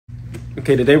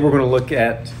Okay, today we're going to look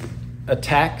at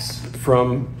attacks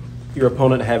from your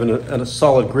opponent having a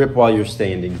solid grip while you're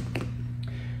standing.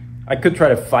 I could try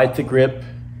to fight the grip,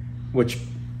 which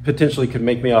potentially could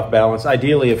make me off balance.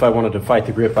 Ideally, if I wanted to fight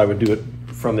the grip, I would do it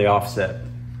from the offset.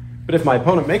 But if my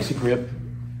opponent makes a grip,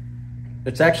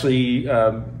 it's actually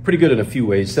pretty good in a few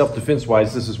ways. Self-defense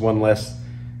wise, this is one less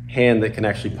hand that can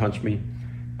actually punch me.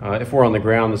 If we're on the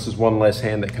ground, this is one less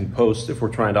hand that can post if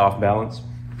we're trying to off balance.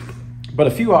 But a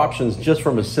few options just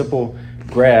from a simple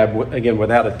grab, again,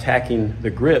 without attacking the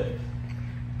grip.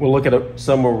 We'll look at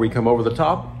some where we come over the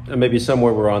top and maybe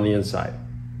somewhere we're on the inside.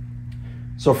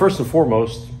 So first and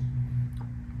foremost,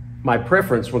 my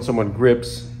preference when someone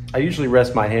grips, I usually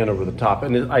rest my hand over the top.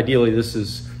 And ideally this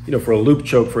is, for a loop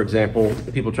choke, for example,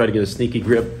 people try to get a sneaky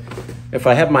grip. If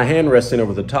I have my hand resting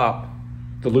over the top,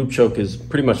 the loop choke is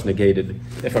pretty much negated.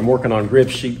 If I'm working on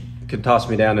grips, she can toss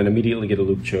me down and immediately get a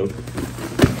loop choke.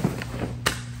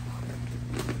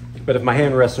 But if my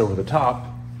hand rests over the top,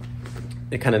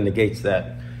 it kind of negates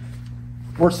that.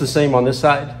 Works the same on this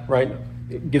side, right?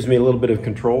 It gives me a little bit of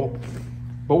control.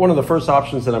 But one of the first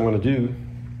options that I'm going to do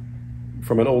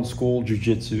from an old school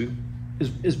jujitsu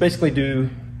is basically do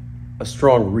a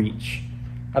strong reach.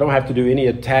 I don't have to do any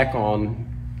attack on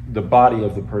the body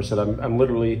of the person. I'm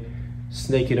literally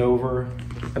snaking over,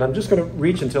 and I'm just going to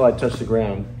reach until I touch the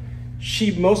ground.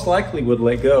 She most likely would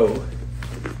let go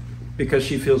because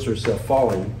she feels herself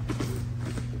falling.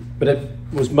 But it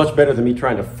was much better than me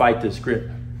trying to fight this grip.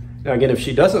 Now again, if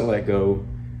she doesn't let go,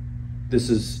 this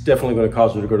is definitely going to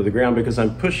cause her to go to the ground because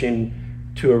I'm pushing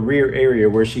to a rear area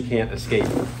where she can't escape.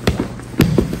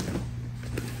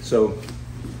 So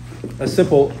a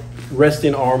simple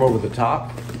resting arm over the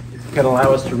top can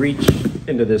allow us to reach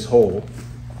into this hole.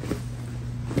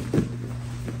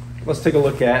 Let's take a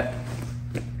look at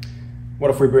what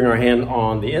if we bring our hand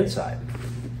on the inside.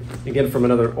 Again, from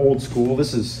another old school,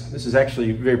 this is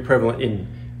actually very prevalent in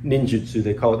Ninjutsu.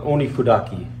 They call it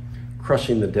onikudaki,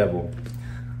 crushing the devil.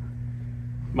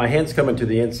 My hand's coming to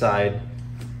the inside,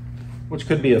 which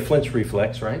could be a flinch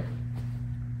reflex, right?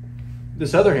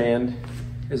 This other hand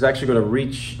is actually going to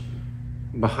reach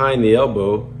behind the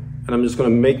elbow, and I'm just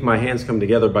going to make my hands come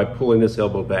together by pulling this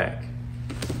elbow back.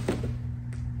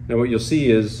 Now what you'll see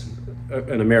is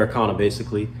an Americana,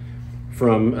 basically,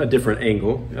 from a different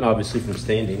angle, and obviously from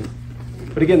standing.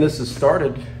 But again, this is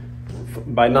started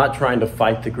by not trying to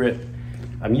fight the grip.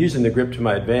 I'm using the grip to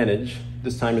my advantage,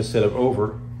 this time instead of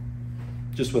over,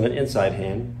 just with an inside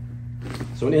hand.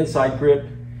 So an inside grip,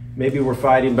 maybe we're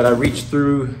fighting, but I reach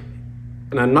through,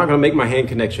 and I'm not gonna make my hand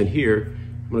connection here.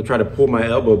 I'm gonna try to pull my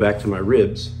elbow back to my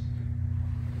ribs,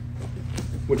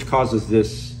 which causes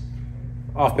this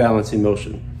off-balancing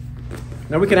motion.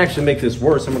 Now we can actually make this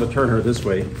worse. I'm gonna turn her this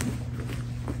way.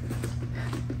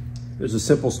 There's a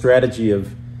simple strategy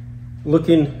of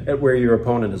looking at where your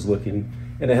opponent is looking,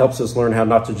 and it helps us learn how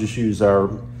not to just use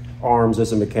our arms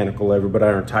as a mechanical lever, but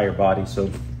our entire body. So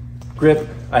grip,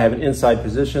 I have an inside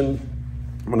position.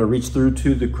 I'm gonna reach through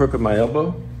to the crook of my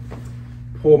elbow,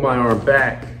 pull my arm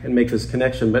back and make this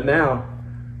connection. But now,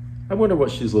 I wonder what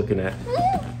she's looking at.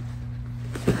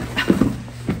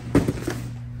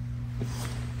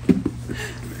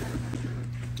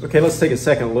 Okay, let's take a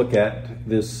second look at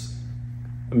this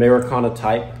Americana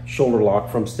type shoulder lock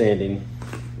from standing.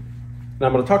 Now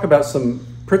I'm going to talk about some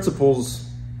principles,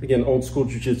 again, old school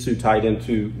jiu-jitsu tied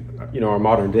into our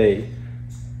modern day.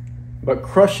 But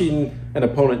crushing an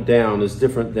opponent down is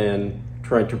different than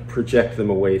trying to project them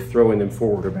away, throwing them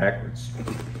forward or backwards.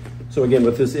 So again,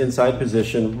 with this inside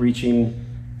position, reaching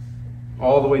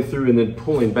all the way through and then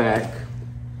pulling back,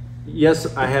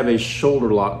 yes, I have a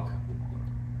shoulder lock.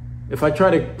 If I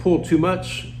try to pull too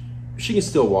much, she can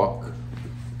still walk.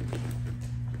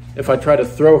 If I try to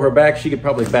throw her back, she could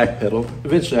probably backpedal.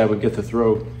 Eventually I would get the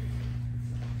throw.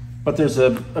 But there's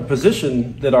a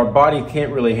position that our body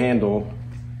can't really handle,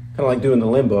 kind of like doing the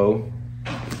limbo.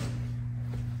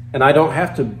 And I don't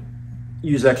have to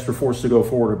use extra force to go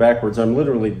forward or backwards. I'm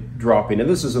literally dropping. And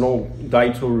this is an old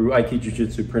Daito Ryu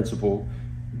Aikijujutsu principle,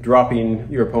 dropping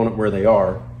your opponent where they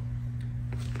are.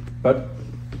 But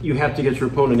you have to get your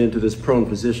opponent into this prone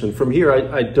position. From here,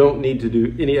 I don't need to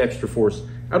do any extra force.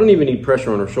 I don't even need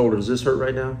pressure on her shoulder. Does this hurt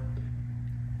right now?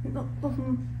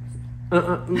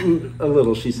 A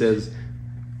little, she says.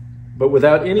 But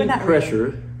without any pressure,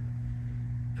 really.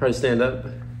 Try to stand up.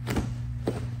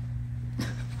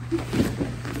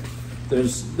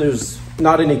 There's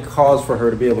not any cause for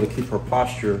her to be able to keep her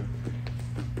posture.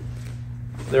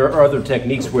 There are other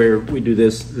techniques where we do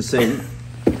this the same.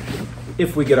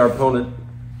 If we get our opponent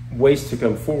waist to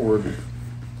come forward,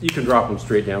 you can drop them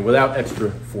straight down without extra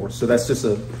force. So that's just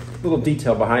a little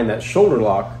detail behind that shoulder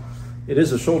lock. It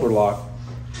is a shoulder lock,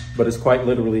 but it's quite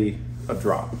literally a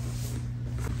drop.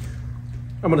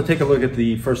 I'm going to take a look at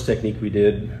the first technique we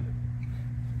did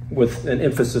with an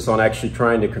emphasis on actually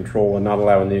trying to control and not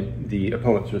allowing the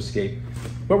opponent to escape.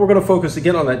 But we're going to focus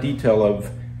again on that detail of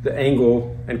the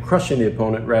angle and crushing the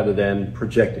opponent rather than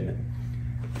projecting it.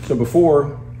 So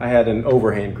before, I had an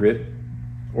overhand grip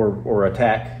or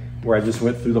attack where I just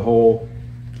went through the hole.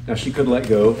 Now she could let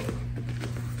go.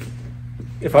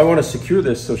 If I want to secure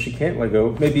this so she can't let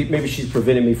go, maybe she's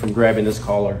preventing me from grabbing this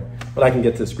collar, but I can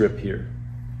get this grip here.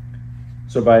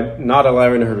 So by not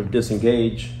allowing her to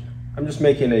disengage, I'm just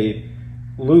making a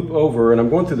loop over and I'm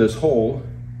going through this hole.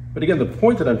 But again, the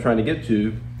point that I'm trying to get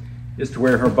to is to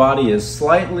where her body is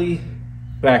slightly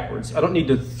backwards. I don't need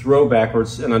to throw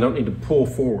backwards and I don't need to pull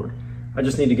forward. I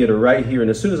just need to get her right here. And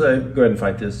as soon as I, go ahead and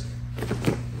fight this.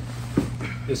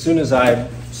 As soon as I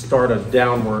start a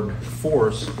downward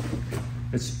force,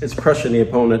 it's crushing the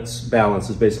opponent's balance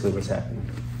is basically what's happening.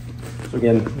 So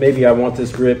again, maybe I want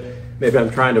this grip. Maybe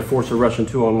I'm trying to force a Russian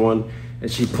 2-on-1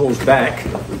 and she pulls back.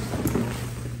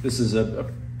 This is a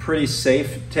pretty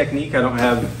safe technique. I don't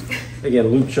have, again,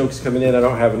 loop chokes coming in. I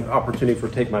don't have an opportunity for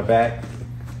take my back.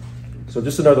 So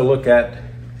just another look at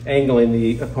angling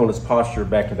the opponent's posture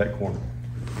back to that corner.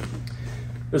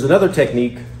 There's another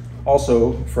technique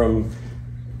also from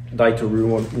Daito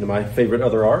Ryu, my favorite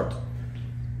other art,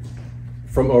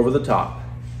 from over the top.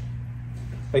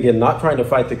 Again, not trying to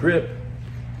fight the grip.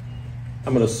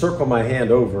 I'm going to circle my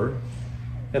hand over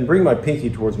and bring my pinky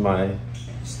towards my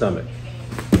stomach.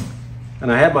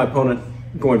 And I have my opponent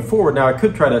going forward. Now I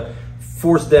could try to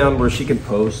force down where she can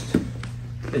post,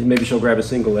 and maybe she'll grab a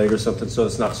single leg or something, so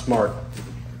it's not smart.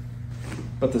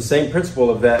 But the same principle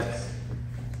of that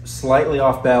slightly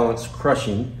off balance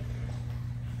crushing,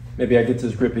 maybe I get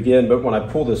this grip again, but when I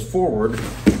pull this forward,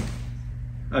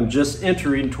 I'm just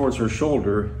entering towards her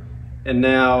shoulder, and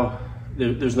now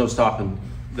there's no stopping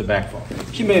the back fall.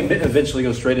 She may eventually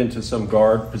go straight into some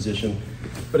guard position,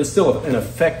 but it's still an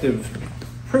effective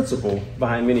principle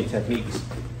behind many techniques.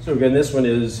 So again, this one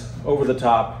is over the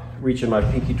top, reaching my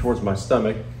pinky towards my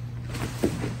stomach,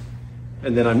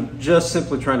 and then I'm just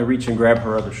simply trying to reach and grab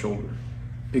her other shoulder.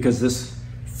 Because this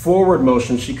forward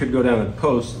motion, she could go down and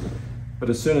post, but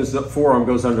as soon as the forearm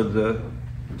goes under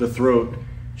the throat,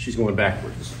 she's going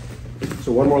backwards.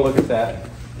 So one more look at that.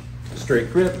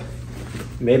 Straight grip.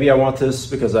 Maybe I want this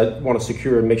because I want to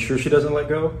secure and make sure she doesn't let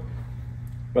go.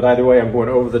 But either way, I'm going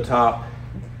over the top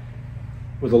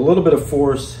with a little bit of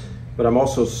force, but I'm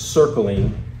also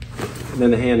circling. And then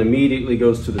the hand immediately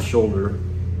goes to the shoulder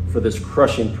for this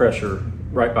crushing pressure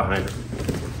right behind her.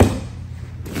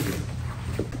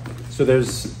 So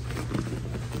there's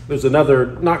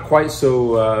another not quite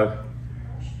so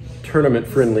tournament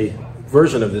friendly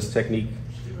version of this technique.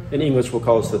 In English, we'll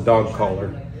call this the dog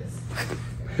collar.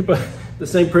 But the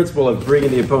same principle of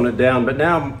bringing the opponent down, but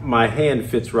now my hand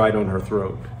fits right on her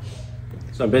throat.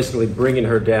 So I'm basically bringing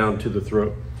her down to the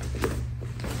throat.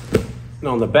 And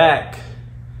on the back,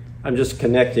 I'm just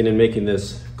connecting and making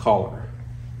this collar.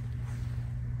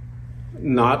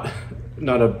 Not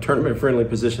a tournament-friendly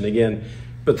position again,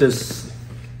 but this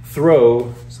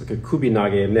throw, it's like a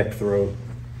kubinage, a neck throw.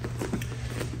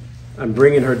 I'm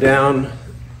bringing her down,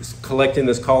 collecting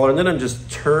this collar, and then I'm just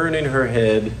turning her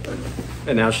head,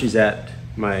 and now she's at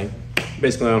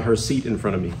basically on her seat in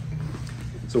front of me.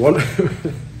 So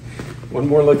one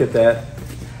more look at that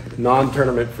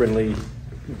non-tournament friendly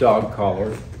dog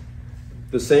collar.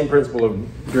 The same principle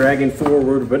of dragging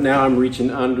forward, but now I'm reaching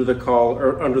under the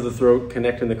collar, or under the throat,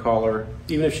 connecting the collar.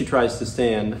 Even if she tries to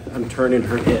stand, I'm turning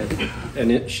her head,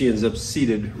 and she ends up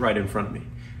seated right in front of me.